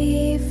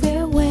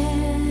savior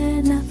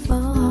when I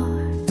fall,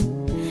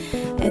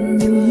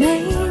 and you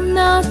may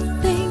not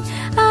think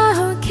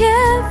I'll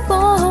care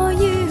for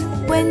you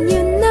when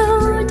you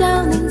know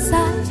down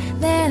inside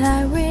that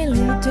I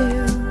really do.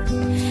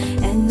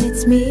 And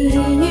it's me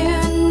you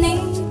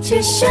need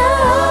to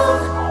show.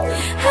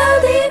 How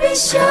deep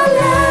is your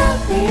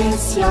love?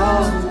 Is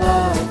your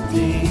love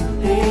deep?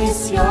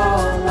 Is your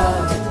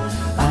love?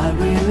 I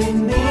really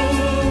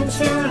need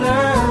to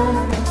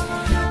learn.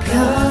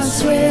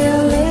 'Cause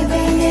we're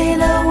living in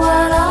a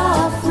world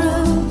of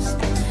rules,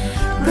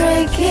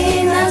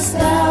 breaking us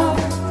down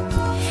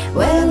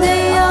when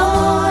they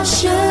all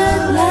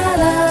should let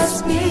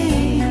us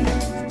be.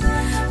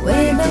 We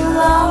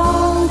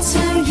belong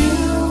to you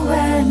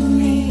and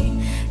me.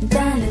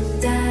 Da da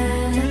da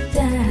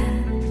da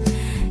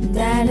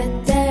da da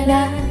da da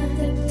da da da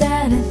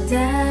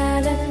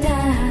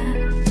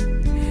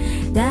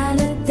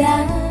da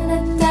da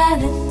da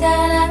da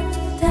da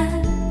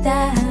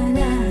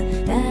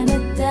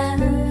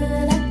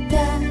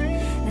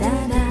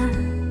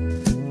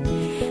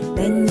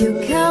Then you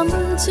come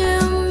to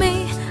me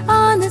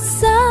on a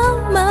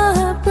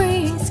summer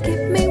breeze,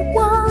 keep me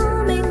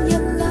warm in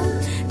your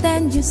love,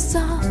 then you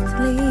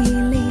softly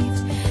leave.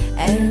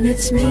 And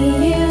it's me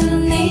you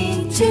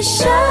need to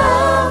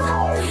show.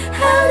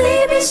 How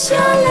deep is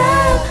your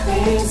love?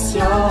 Is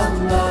your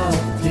love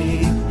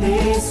deep?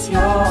 Is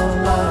your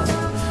love?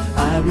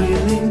 I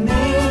really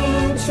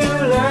need to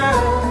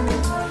learn.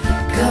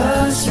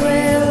 'Cause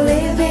we're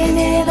living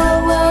in a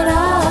world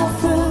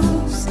of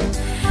rules,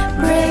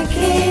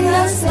 breaking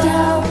us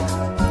down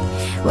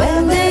when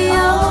they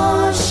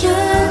all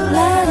should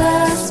let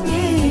us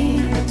be.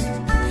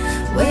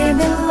 We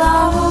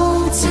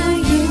belong to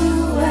you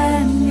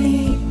and me.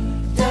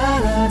 Da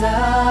da da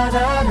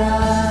da da.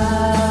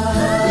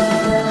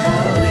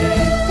 How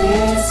deep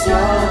is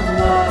your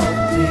love?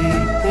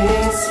 Deep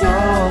is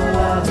your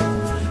love?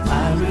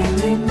 I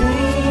really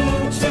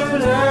need to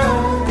learn.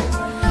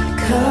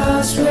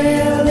 'Cause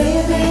we're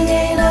living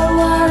in a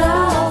world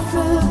of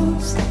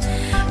rules,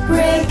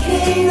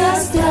 breaking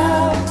us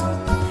down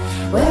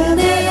when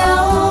they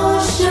all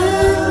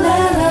should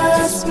let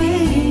us be.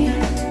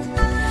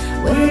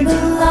 We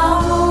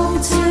belong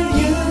to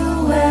you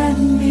and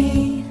me.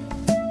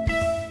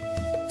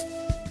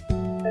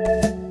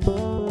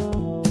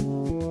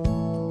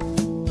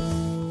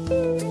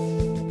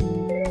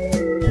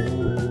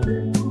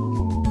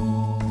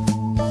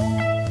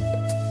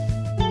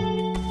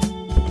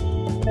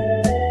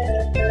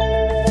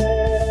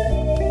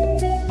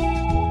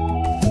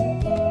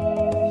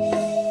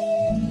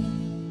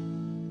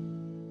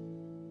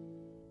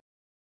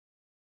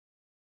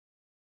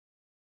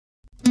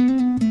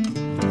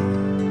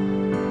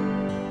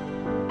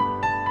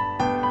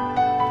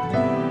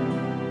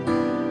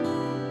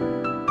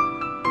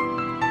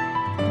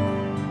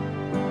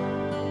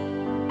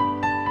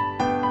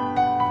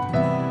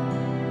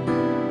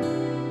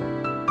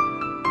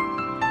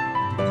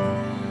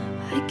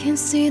 I can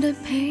see the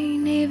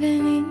pain even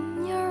in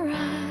your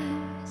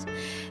eyes,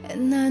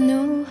 and I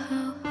know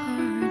how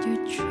hard you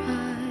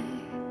try.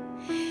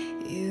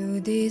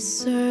 You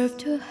deserve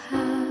to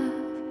have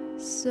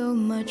so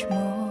much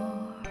more.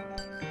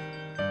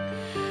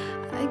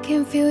 I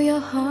can feel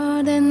your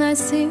heart and I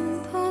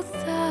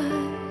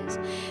sympathize,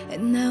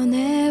 and I'll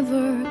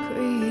never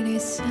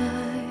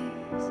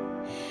criticize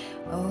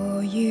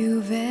all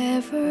you've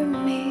ever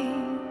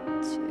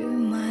meant to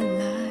my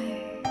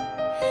life.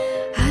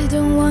 I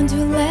don't want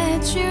to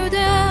let you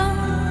down,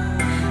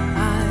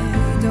 I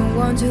don't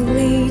want to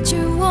lead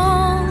you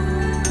on,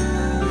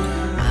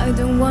 I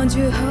don't want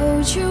to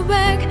hold you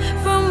back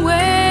from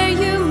where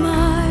you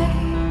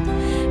might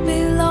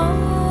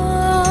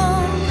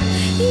belong.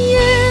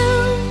 You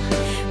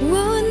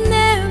would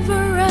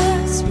never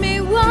ask me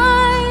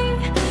why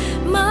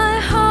my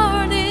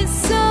heart is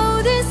so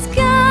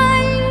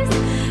disguised.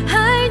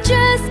 I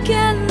just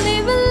can't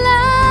live a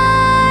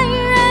lie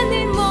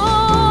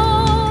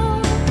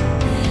anymore.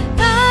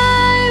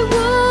 I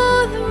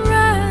would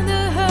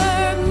rather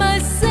hurt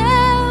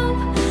myself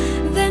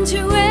than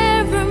to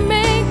ever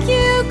make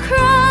you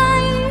cry.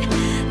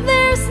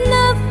 There's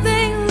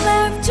nothing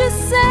left to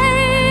say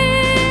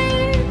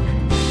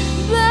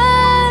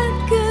but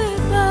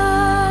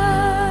goodbye.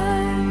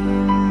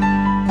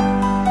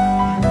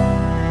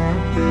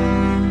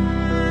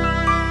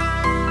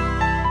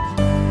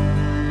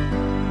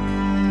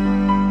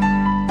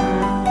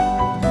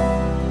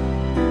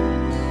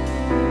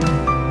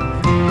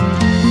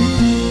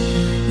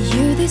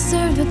 You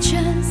deserve a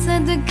chance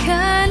at the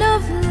kind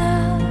of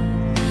love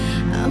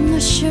I'm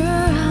not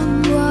sure I'm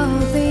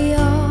worthy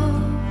of.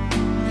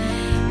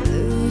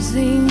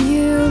 Losing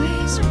you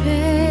is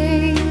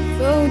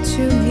painful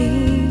to me.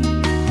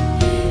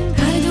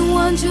 I don't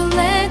want to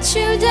let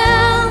you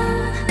down,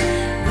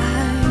 I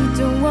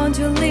don't want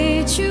to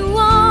lead you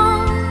on,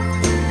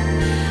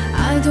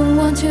 I don't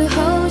want to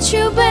hold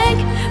you back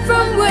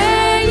from where